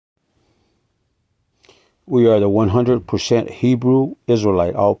We are the 100% Hebrew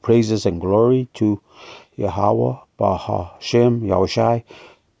Israelite. All praises and glory to Yahweh, Bahashem, Yahushai,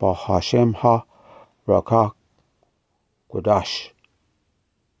 Bahashem Ha, Rakah, Kodash.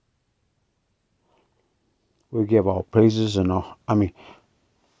 We give all praises and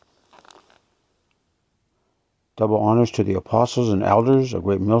double honors to the apostles and elders, a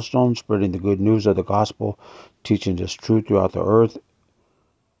great millstone, spreading the good news of the gospel, teaching this truth throughout the earth,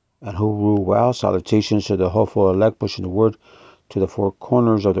 and who rule well. Salutations to the hopeful elect, pushing the word to the four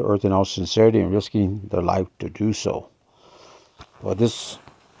corners of the earth in all sincerity and risking their life to do so. Well, this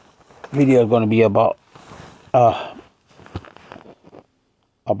video is going to be about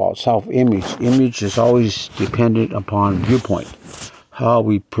self-image. Image is always dependent upon viewpoint, how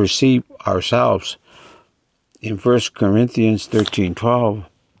we perceive ourselves. In 1 Corinthians 13:12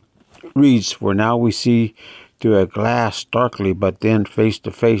 reads, "For now we see through a glass darkly, but then face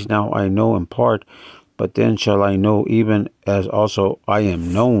to face. Now I know in part, but then shall I know, even as also I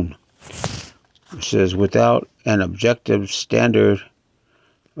am known." It says, without an objective standard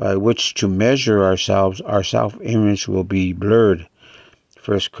by which to measure ourselves, our self-image will be blurred.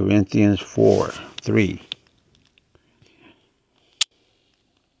 1 Corinthians 4:3.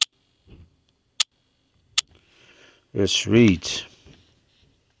 This reads,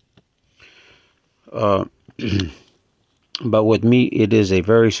 but with me it is a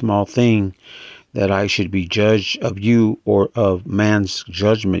very small thing that I should be judged of you or of man's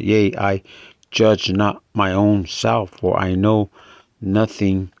judgment. Yea, I judge not my own self, for I know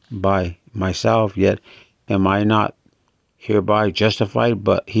nothing by myself, yet am I not hereby justified,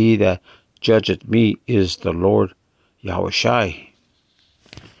 but he that judgeth me is the Lord Yahushai.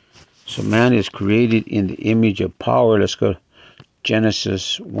 So man is created in the image of power. Let's go to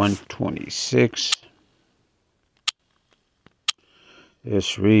Genesis 1:26.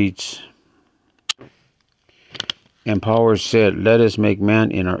 This reads, and power said, let us make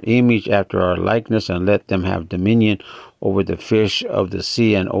man in our image after our likeness, and let them have dominion over the fish of the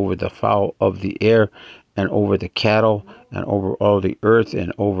sea, and over the fowl of the air, and over the cattle, and over all the earth,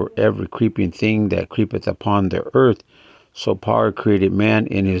 and over every creeping thing that creepeth upon the earth. So power created man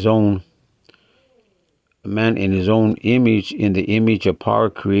in his own image. In the image of power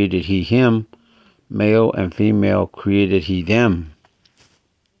created he him, male and female created he them.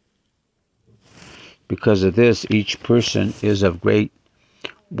 Because of this, each person is of great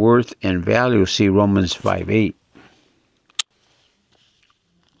worth and value. See Romans 5:8.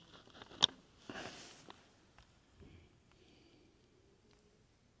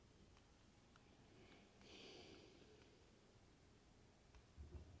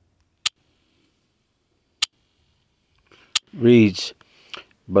 Reads,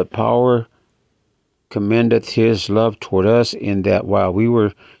 but power commendeth his love toward us, in that while we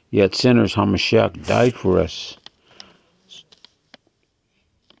were yet sinners, Hamashiach died for us.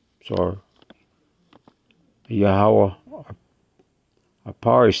 So Yahweh, our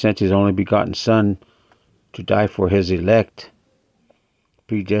power, sent his only begotten Son to die for his elect,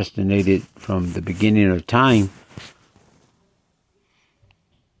 predestinated from the beginning of time.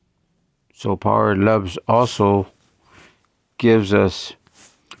 So power loves also gives us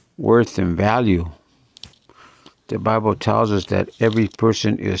worth and value. The Bible tells us that every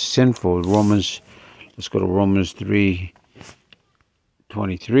person is sinful. Let's go to Romans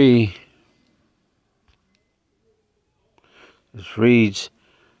 3:23. This reads,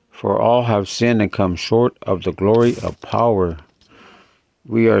 for all have sinned and come short of the glory of power.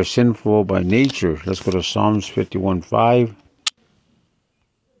 We are sinful by nature. Let's go to Psalms 51:5.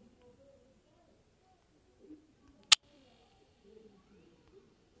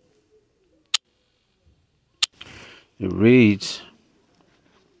 It reads,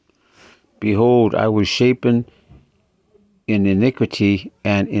 behold, I was shapen in iniquity,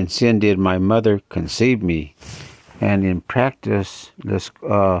 and in sin did my mother conceive me. And in practice, let's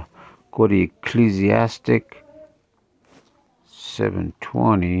go to Ecclesiastic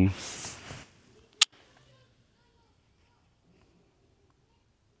 7:20.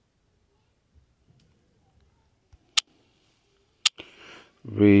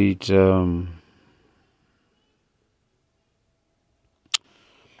 Reads,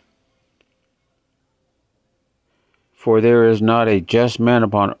 for there is not a just man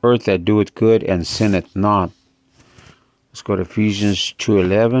upon earth that doeth good and sinneth not. Let's go to Ephesians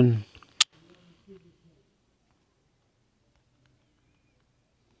 2:11.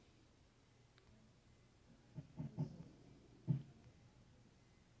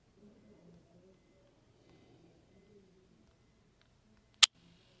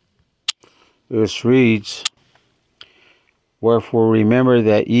 This reads, Wherefore remember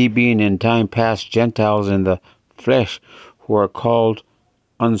that ye being in time past Gentiles in the flesh, who are called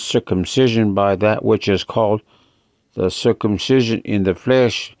uncircumcision by that which is called the circumcision in the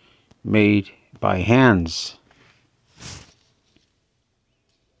flesh made by hands.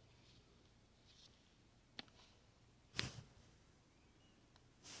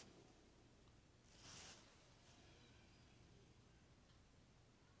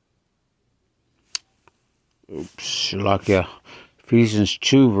 Ephesians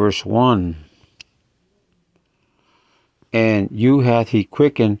 2 verse 1. And you hath he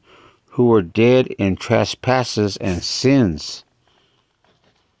quickened who were dead in trespasses and sins.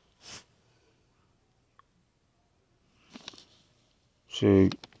 So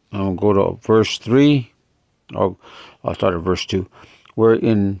I'm going to go to verse 3. I'll start at verse 2. Where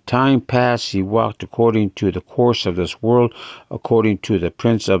in time past ye walked according to the course of this world, according to the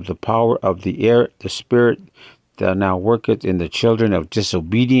prince of the power of the air, the spirit that now worketh in the children of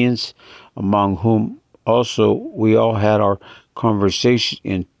disobedience, among whom also we all had our conversation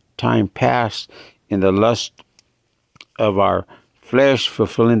in time past in the lust of our flesh,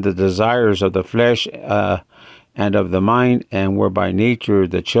 fulfilling the desires of the flesh and of the mind, and were by nature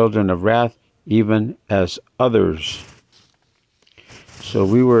the children of wrath, even as others. So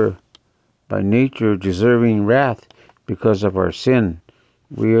we were by nature deserving wrath because of our sin.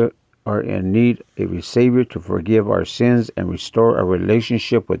 We are in need of a Savior to forgive our sins and restore our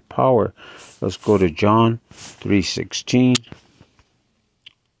relationship with power. Let's go to John 3:16.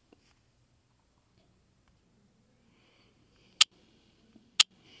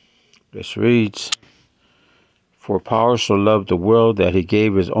 This reads, For power so loved the world that he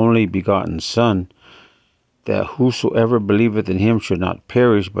gave his only begotten Son, that whosoever believeth in him should not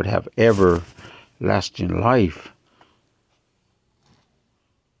perish, but have everlasting life.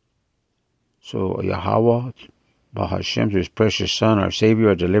 So Yahweh, Bahashem, his precious Son, our Savior,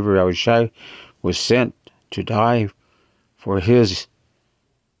 our Deliverer, Yahushua, was sent to die for his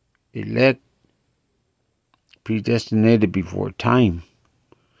elect, predestinated before time.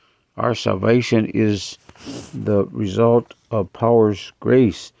 Our salvation is the result of power's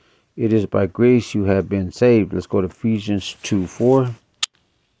grace. It is by grace you have been saved. Let's go to Ephesians 2:4.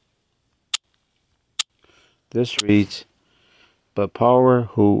 This reads, But power,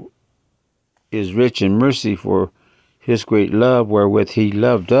 who is rich in mercy, for his great love wherewith he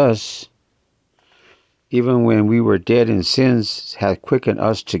loved us, even when we were dead in sins, hath quickened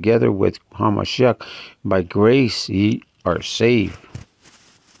us together with Hamashiach. By grace ye are saved.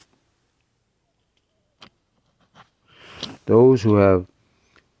 Those who have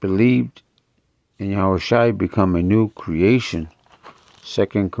believed in Yahushua become a new creation.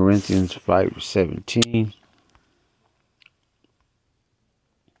 2 Corinthians 5:17.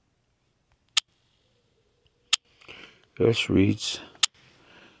 This reads,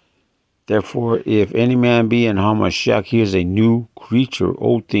 Therefore, if any man be in Hamashiach, he is a new creature.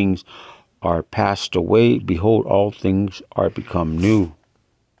 Old things are passed away. Behold, all things are become new.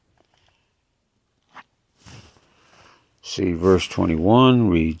 See, verse 21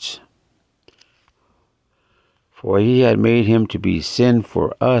 reads, For he had made him to be sin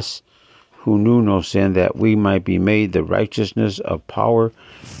for us, who knew no sin, that we might be made the righteousness of power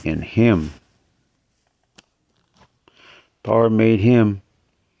in him. Power made him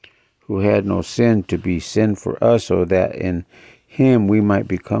who had no sin to be sin for us, so that in him we might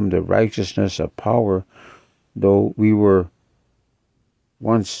become the righteousness of power. Though we were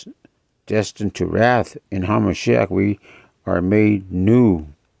once destined to wrath, in Hamashiach we are made new.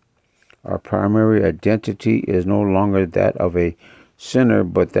 Our primary identity is no longer that of a sinner,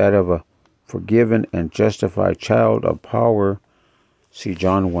 but that of a forgiven and justified child of power. See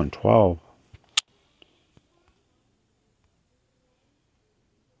John 1:12.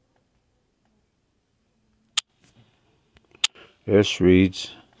 This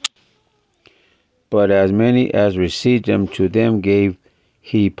reads, But as many as received him, to them gave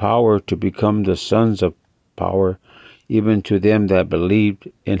he power to become the sons of power, even to them that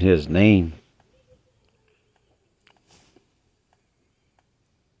believed in his name.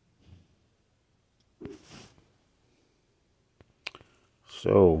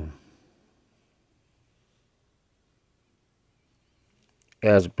 So,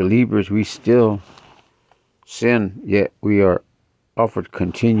 as believers, we still sin, yet we are offered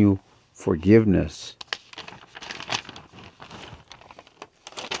continued forgiveness.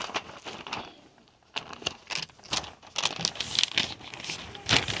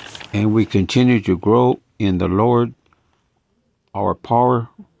 And we continue to grow in the Lord, our power,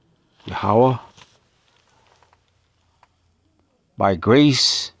 Yahweh, by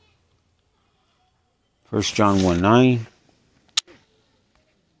grace. 1 John 1:9.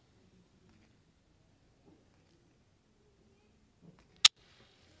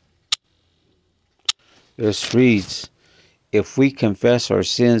 This reads, if we confess our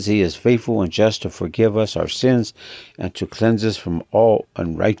sins, he is faithful and just to forgive us our sins and to cleanse us from all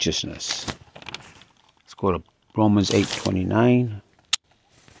unrighteousness. Let's go to Romans 8:29.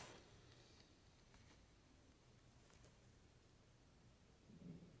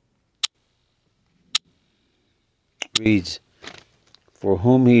 Reads, for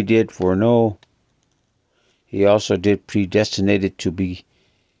whom he did foreknow, he also did predestinate to be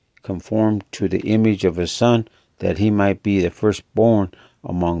conformed to the image of his Son, that he might be the firstborn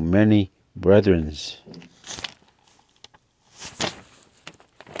among many brethren.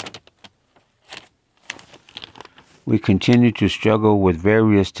 We continue to struggle with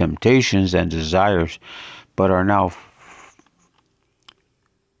various temptations and desires, but are now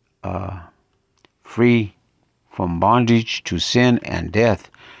free from bondage to sin and death.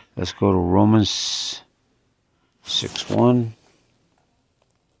 Let's go to Romans 6:1.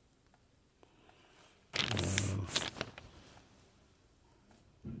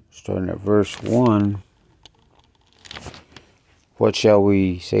 Starting at verse 1. What shall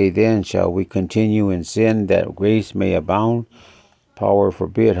we say then? Shall we continue in sin that grace may abound? Power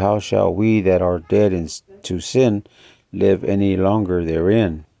forbid. How shall we that are dead to sin live any longer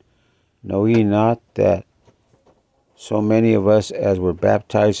therein? Know ye not that so many of us as were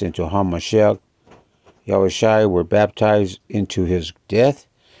baptized into Hamashiach, Yahushua, were baptized into his death?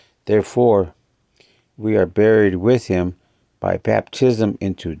 Therefore we are buried with him by baptism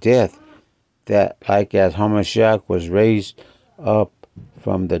into death, that like as Hamashiach was raised up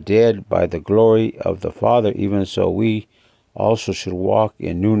from the dead by the glory of the Father, even so we also should walk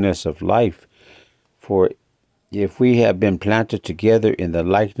in newness of life. For if we have been planted together in the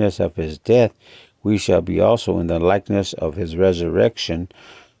likeness of his death, we shall be also in the likeness of his resurrection,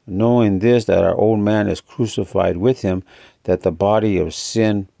 knowing this, that our old man is crucified with him, that the body of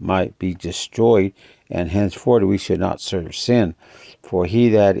sin might be destroyed, and henceforth we should not serve sin. For he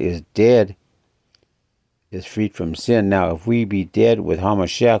that is dead is freed from sin. Now if we be dead with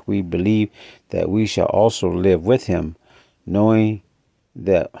Hamashiach, we believe that we shall also live with him, knowing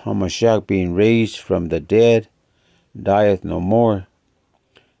that Hamashiach, being raised from the dead, dieth no more.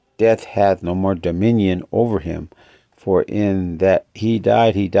 Death hath no more dominion over him. For in that he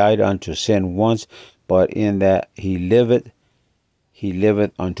died unto sin once, but in that he liveth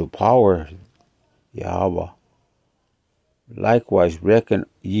unto power, Yahweh. Likewise reckon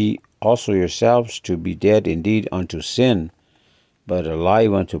ye also yourselves to be dead indeed unto sin, but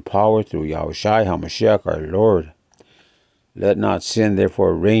alive unto power through Yahushua HaMashiach our Lord. Let not sin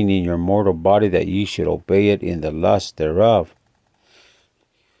therefore reign in your mortal body, that ye should obey it in the lust thereof.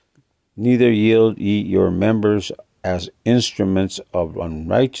 Neither yield ye your members as instruments of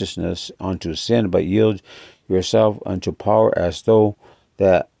unrighteousness unto sin, but yield yourself unto power, as though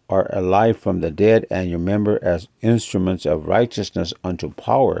that are alive from the dead, and your member as instruments of righteousness unto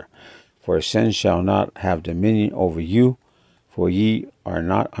power. For sin shall not have dominion over you, for ye are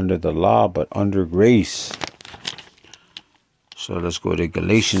not under the law, but under grace. So let's go to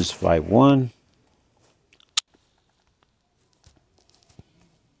Galatians 5:1.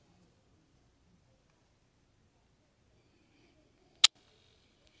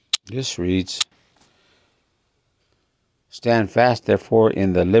 This reads, stand fast, therefore,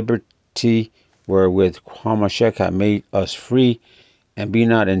 in the liberty wherewith Hamashiach hath made us free, and be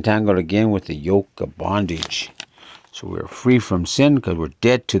not entangled again with the yoke of bondage. So we're free from sin because we're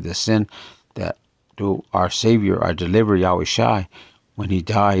dead to the sin that through our Savior, our deliverer, Yahushua, when he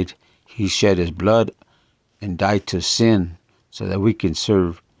died, he shed his blood and died to sin so that we can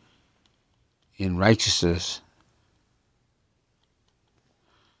serve in righteousness.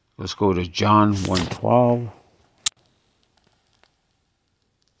 Let's go to John 1:12.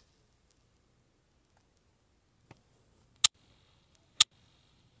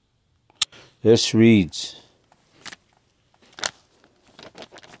 This reads,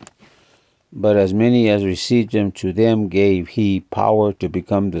 but as many as received him, to them gave he power to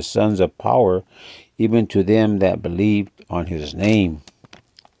become the sons of power, even to them that believed on his name.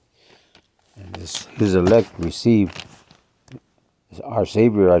 And his elect received our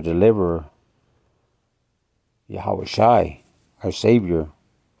Savior, our deliverer, Yahushua, our Savior.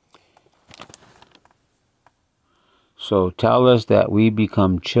 So tell us that we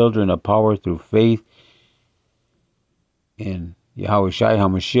become children of power through faith in Yahushua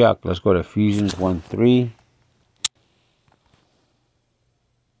HaMashiach. Let's go to Ephesians 1:3.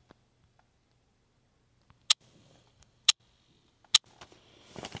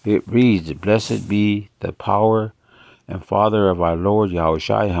 It reads, blessed be the power and Father of our Lord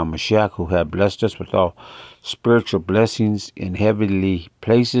Yahushua HaMashiach, who had blessed us with all spiritual blessings in heavenly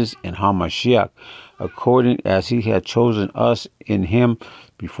places in HaMashiach, according as he had chosen us in him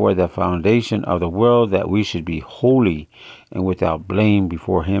before the foundation of the world, that we should be holy and without blame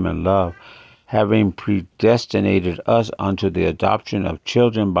before him in love, having predestinated us unto the adoption of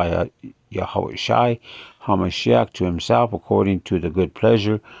children by Yahushua HaMashiach to himself, according to the good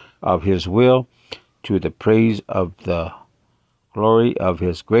pleasure of his will, to the praise of the glory of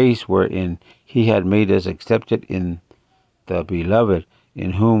his grace, wherein he had made us accepted in the beloved,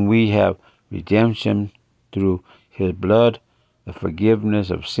 in whom we have redemption through his blood, the forgiveness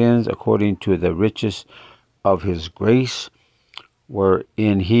of sins, according to the riches of his grace,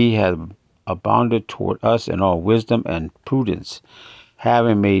 wherein he had abounded toward us in all wisdom and prudence,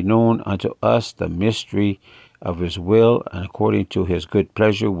 having made known unto us the mystery of his will, and according to his good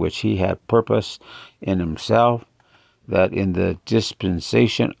pleasure which he had purposed in himself, that in the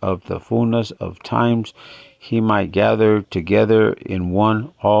dispensation of the fullness of times he might gather together in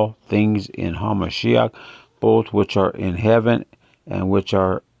one all things in HaMashiach, both which are in heaven and which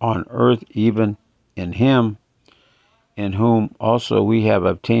are on earth, even in him, in whom also we have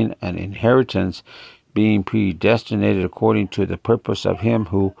obtained an inheritance, being predestinated according to the purpose of him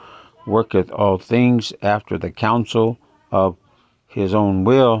who worketh all things after the counsel of his own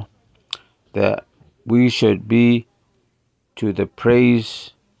will, that we should be to the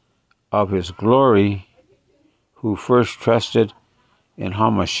praise of his glory, who first trusted in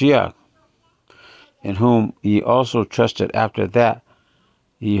HaMashiach, in whom ye also trusted after that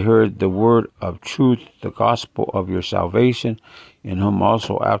ye heard the word of truth, the gospel of your salvation, in whom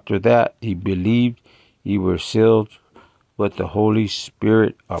also after that ye believed, ye were sealed with the Holy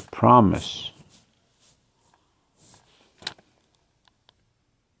Spirit of promise,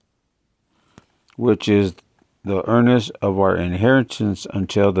 which is the earnest of our inheritance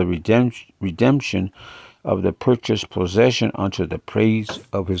until the redemption of the purchased possession unto the praise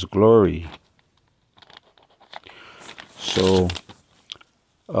of his glory. So,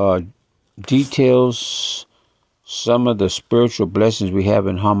 details some of the spiritual blessings we have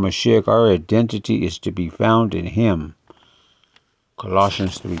in HaMashiach. Our identity is to be found in him.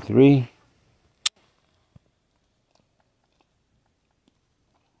 Colossians 3:3.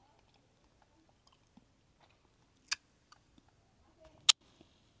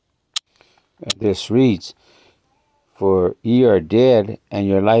 And this reads, for ye are dead, and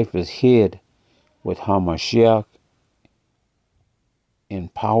your life is hid with HaMashiach in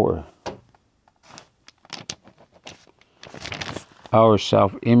power. Our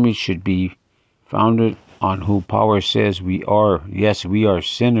self-image should be founded on who power says we are. Yes, we are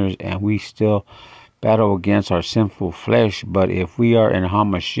sinners, and we still battle against our sinful flesh, but if we are in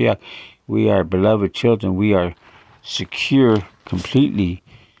HaMashiach, we are beloved children. We are secure completely,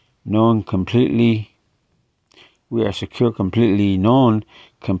 known completely. We are secure, completely known,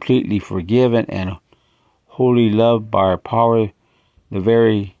 completely forgiven, and wholly loved by our power, the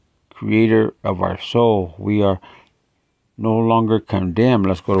very creator of our soul. We are no longer condemned.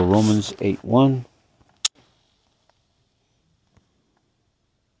 Let's go to Romans 8:1.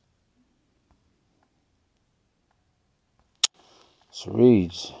 So it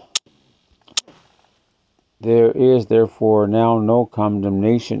reads, there is therefore now no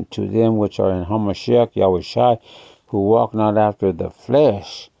condemnation to them which are in HaMashiach Yahushua, who walk not after the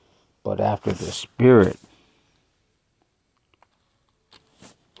flesh, but after the Spirit.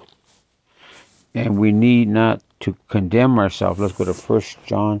 And we need not to condemn ourselves. Let's go to 1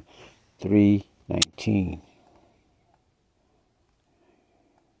 John 3:19.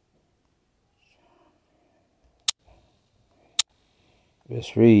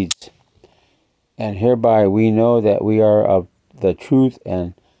 This reads, and hereby we know that we are of the truth,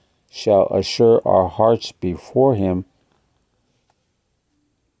 and shall assure our hearts before him.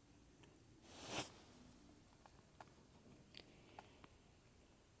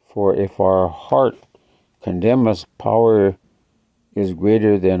 For if our heart condemn us, power is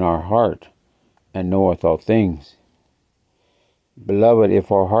greater than our heart, and knoweth all things. Beloved,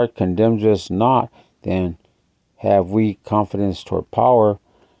 if our heart condemns us not, then have we confidence toward power,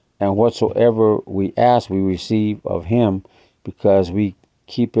 and whatsoever we ask we receive of him, because we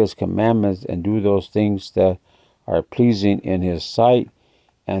keep his commandments and do those things that are pleasing in his sight.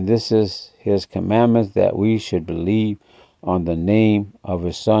 And this is his commandments, that we should believe on the name of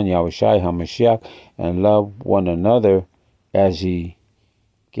his Son, Yahushua HaMashiach, and love one another as he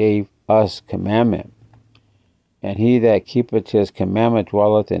gave us commandment. And he that keepeth his commandment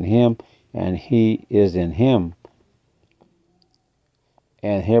dwelleth in him, and he is in him.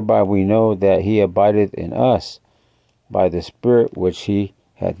 And hereby we know that he abideth in us, by the Spirit which he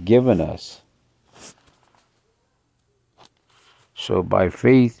had given us. So by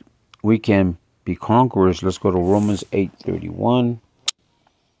faith we can be conquerors. Let's go to Romans 8:31.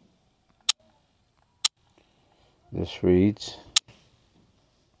 This reads,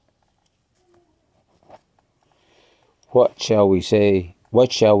 What shall we say?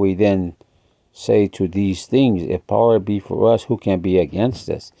 What shall we then say to these things? If power be for us, who can be against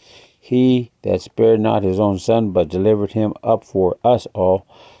us? He that spared not his own Son, but delivered him up for us all,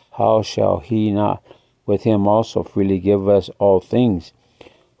 how shall he not with him also freely give us all things?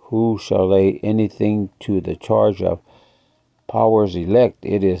 Who shall lay anything to the charge of power's elect?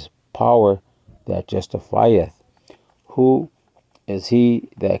 It is power that justifieth. Who is he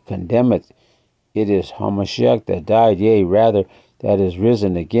that condemneth? It is Hamashiach that died, yea, rather, that is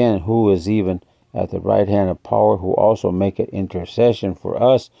risen again, who is even at the right hand of power, who also maketh intercession for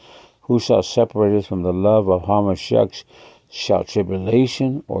us. Who shall separate us from the love of Hamashiach? Shall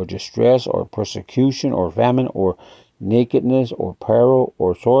tribulation, or distress, or persecution, or famine, or nakedness, or peril,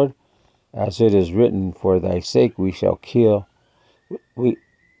 or sword? As it is written, for thy sake we shall kill.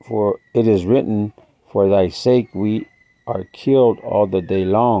 For it is written, for thy sake we are killed all the day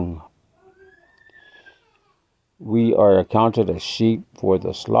long. We are accounted as sheep for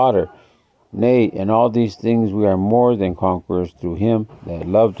the slaughter. Nay, in all these things we are more than conquerors through him that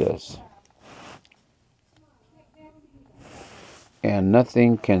loved us. And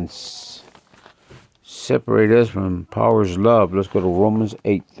nothing can separate us from power's love. Let's go to Romans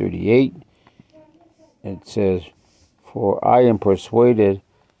 8:38. It says, For I am persuaded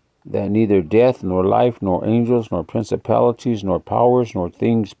that neither death, nor life, nor angels, nor principalities, nor powers, nor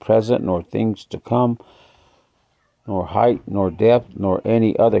things present, nor things to come, nor height, nor depth, nor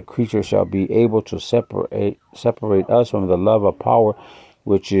any other creature shall be able to separate us from the love of power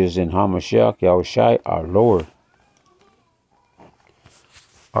which is in Hamashiach Yahushai our Lord.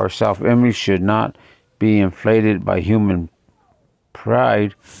 Our self-image should not be inflated by human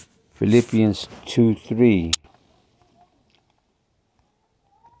pride. Philippians 2:3.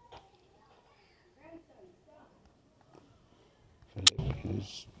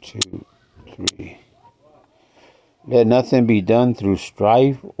 Philippians 2:3. Let nothing be done through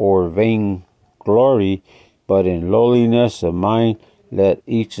strife or vain glory, but in lowliness of mind let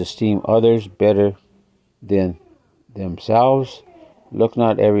each esteem others better than themselves. Look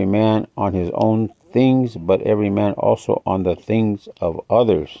not every man on his own things, but every man also on the things of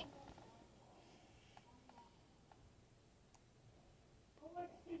others.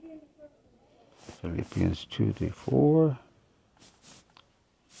 Philippians 2:4.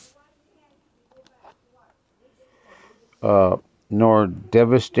 Nor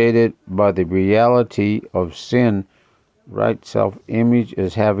devastated by the reality of sin, right self-image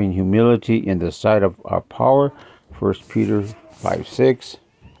is having humility in the sight of our power. 1 Peter 5:6.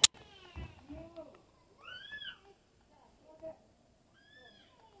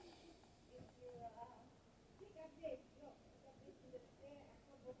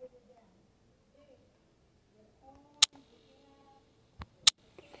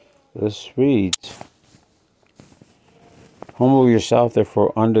 This reads, Humble yourself,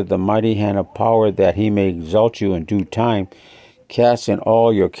 therefore, under the mighty hand of power, that he may exalt you in due time. Casting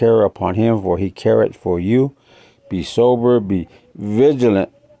all your care upon him, for he careth for you. Be sober, be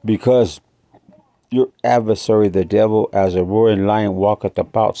vigilant, because your adversary, the devil, as a roaring lion, walketh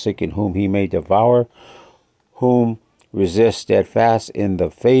about, seeking whom he may devour. Whom resist steadfast in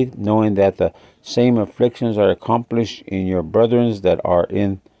the faith, knowing that the same afflictions are accomplished in your brethren that are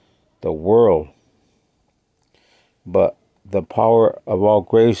in the world. But the power of all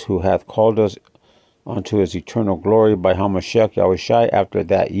grace, who hath called us unto his eternal glory by Hamashiach Yahushai, after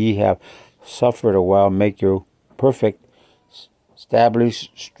that ye have suffered a while, make you perfect,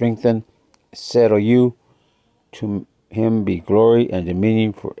 establish, strengthen, settle you. To him be glory and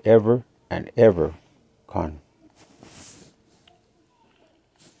dominion forever and ever. Con.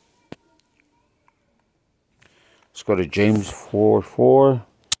 Let's go to James 4:4.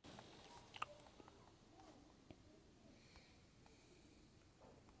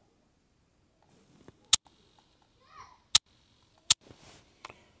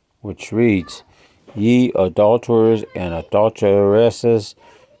 Which reads, Ye adulterers and adulteresses,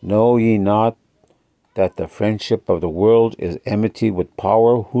 know ye not that the friendship of the world is enmity with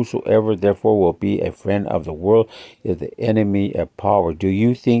power? Whosoever therefore will be a friend of the world is the enemy of power. Do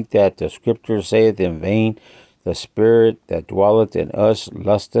you think that the scripture saith in vain, the spirit that dwelleth in us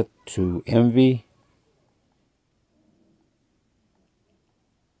lusteth to envy?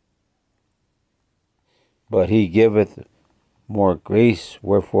 But he giveth more grace,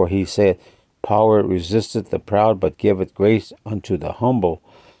 wherefore he saith, Power resisteth the proud, but giveth grace unto the humble.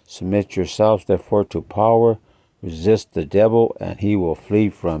 Submit yourselves therefore to power. Resist the devil, and he will flee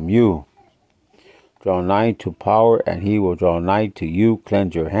from you. Draw nigh to power, and he will draw nigh to you.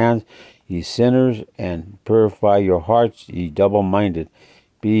 Cleanse your hands, ye sinners, and purify your hearts, ye double-minded.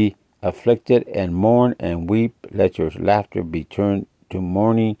 Be afflicted, and mourn, and weep. Let your laughter be turned to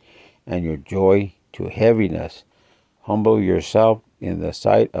mourning, and your joy to heaviness. Humble yourself in the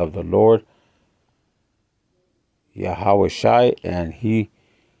sight of the Lord Yahushua, and he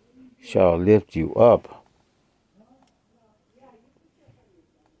shall lift you up.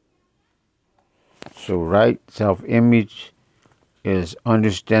 So right self-image is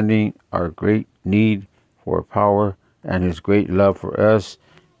understanding our great need for power and his great love for us.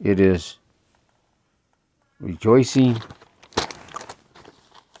 It is rejoicing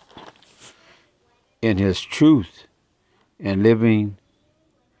in his truth and living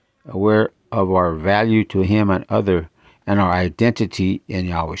aware of our value to him and other, and our identity in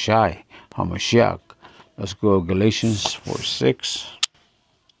Yahushua HaMashiach. Let's go to Galatians 4:6.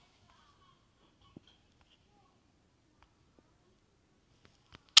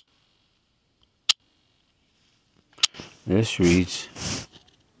 This reads,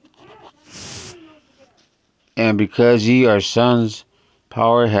 and because ye are sons,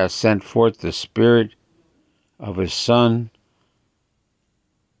 power hath sent forth the Spirit of his Son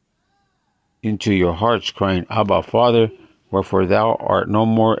into your hearts, crying, Abba, Father. Wherefore thou art no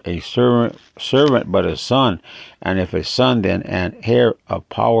more a servant, but a son, and if a son, then an heir of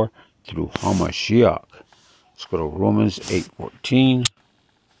power through Hamashiach. Let's go to Romans 8:14.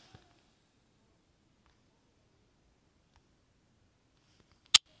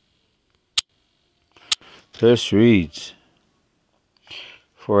 This reads,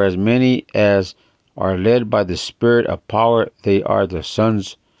 for as many as are led by the Spirit of power, they are the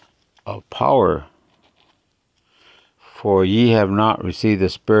sons of power. For ye have not received the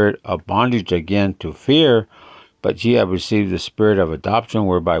spirit of bondage again to fear, but ye have received the Spirit of adoption,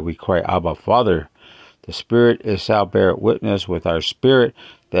 whereby we cry, Abba, Father. The Spirit itself beareth witness with our spirit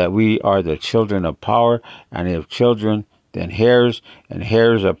that we are the children of power, and if children, then heirs, and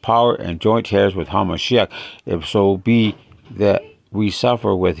heirs of power, and joint heirs with Hamashiach, if so be that we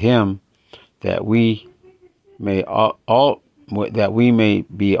suffer with him, that we may that we may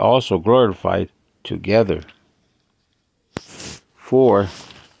be also glorified together. For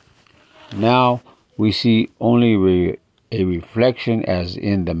now we see only a reflection as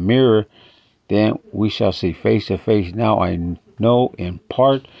in the mirror, then we shall see face to face. Now I know in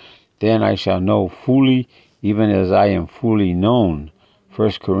part, then I shall know fully, even as I am fully known.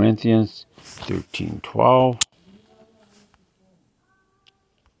 1 Corinthians 13:12.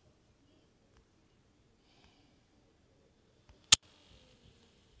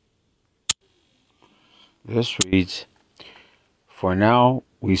 This reads, for now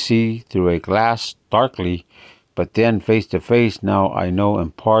we see through a glass darkly, but then face to face. Now I know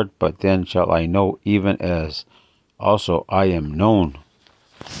in part, but then shall I know, even as also I am known.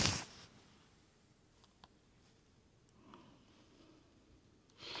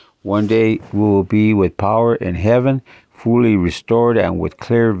 One day we will be with power in heaven, fully restored and with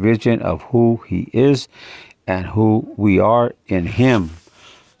clear vision of who he is and who we are in him.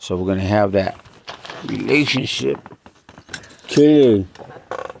 So we're going to have that relationship clearly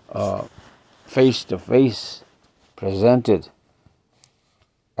face to face, presented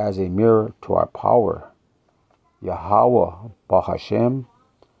as a mirror to our power. Yahweh Bahashem,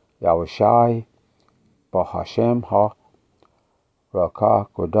 Yahushai Bahashem Ha Rakah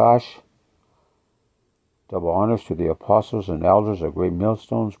Kodash. Double honors to the apostles and elders of Great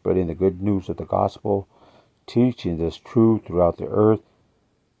Millstone, spreading the good news of the gospel, teaching this truth throughout the earth,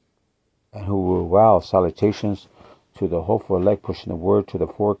 and who will wow. Salutations to the hopeful elect, pushing the word to the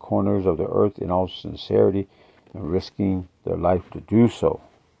four corners of the earth in all sincerity and risking their life to do so.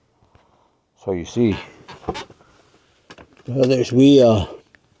 So you see, brothers, we are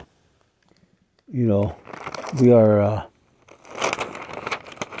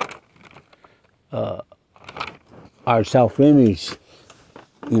our self-image,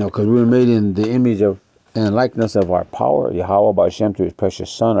 because we were made in the image of and likeness of our power, Yahweh B'Shem, to his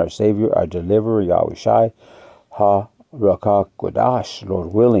precious Son, our Savior, our Deliverer, Yahushai Ha Rakah Kodash,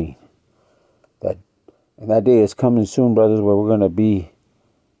 Lord willing. And that day is coming soon, brothers, where we're going to be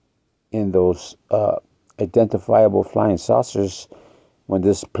in those identifiable flying saucers, when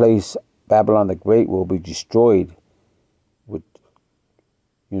this place, Babylon the Great, will be destroyed with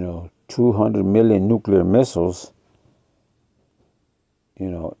 200 million nuclear missiles,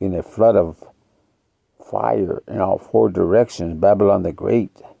 in a flood of fire in all four directions. Babylon the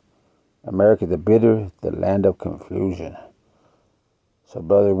Great America the bitter, the land of confusion. So,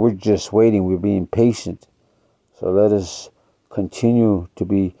 brother, we're just waiting. We're being patient. So let us continue to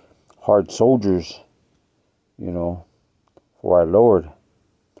be hard soldiers, for our Lord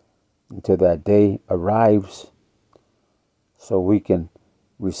until that day arrives, so we can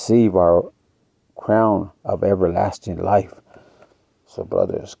receive our crown of everlasting life. So,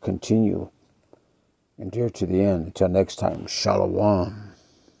 brothers, continue. Endure to the end. Until next time, Shalom.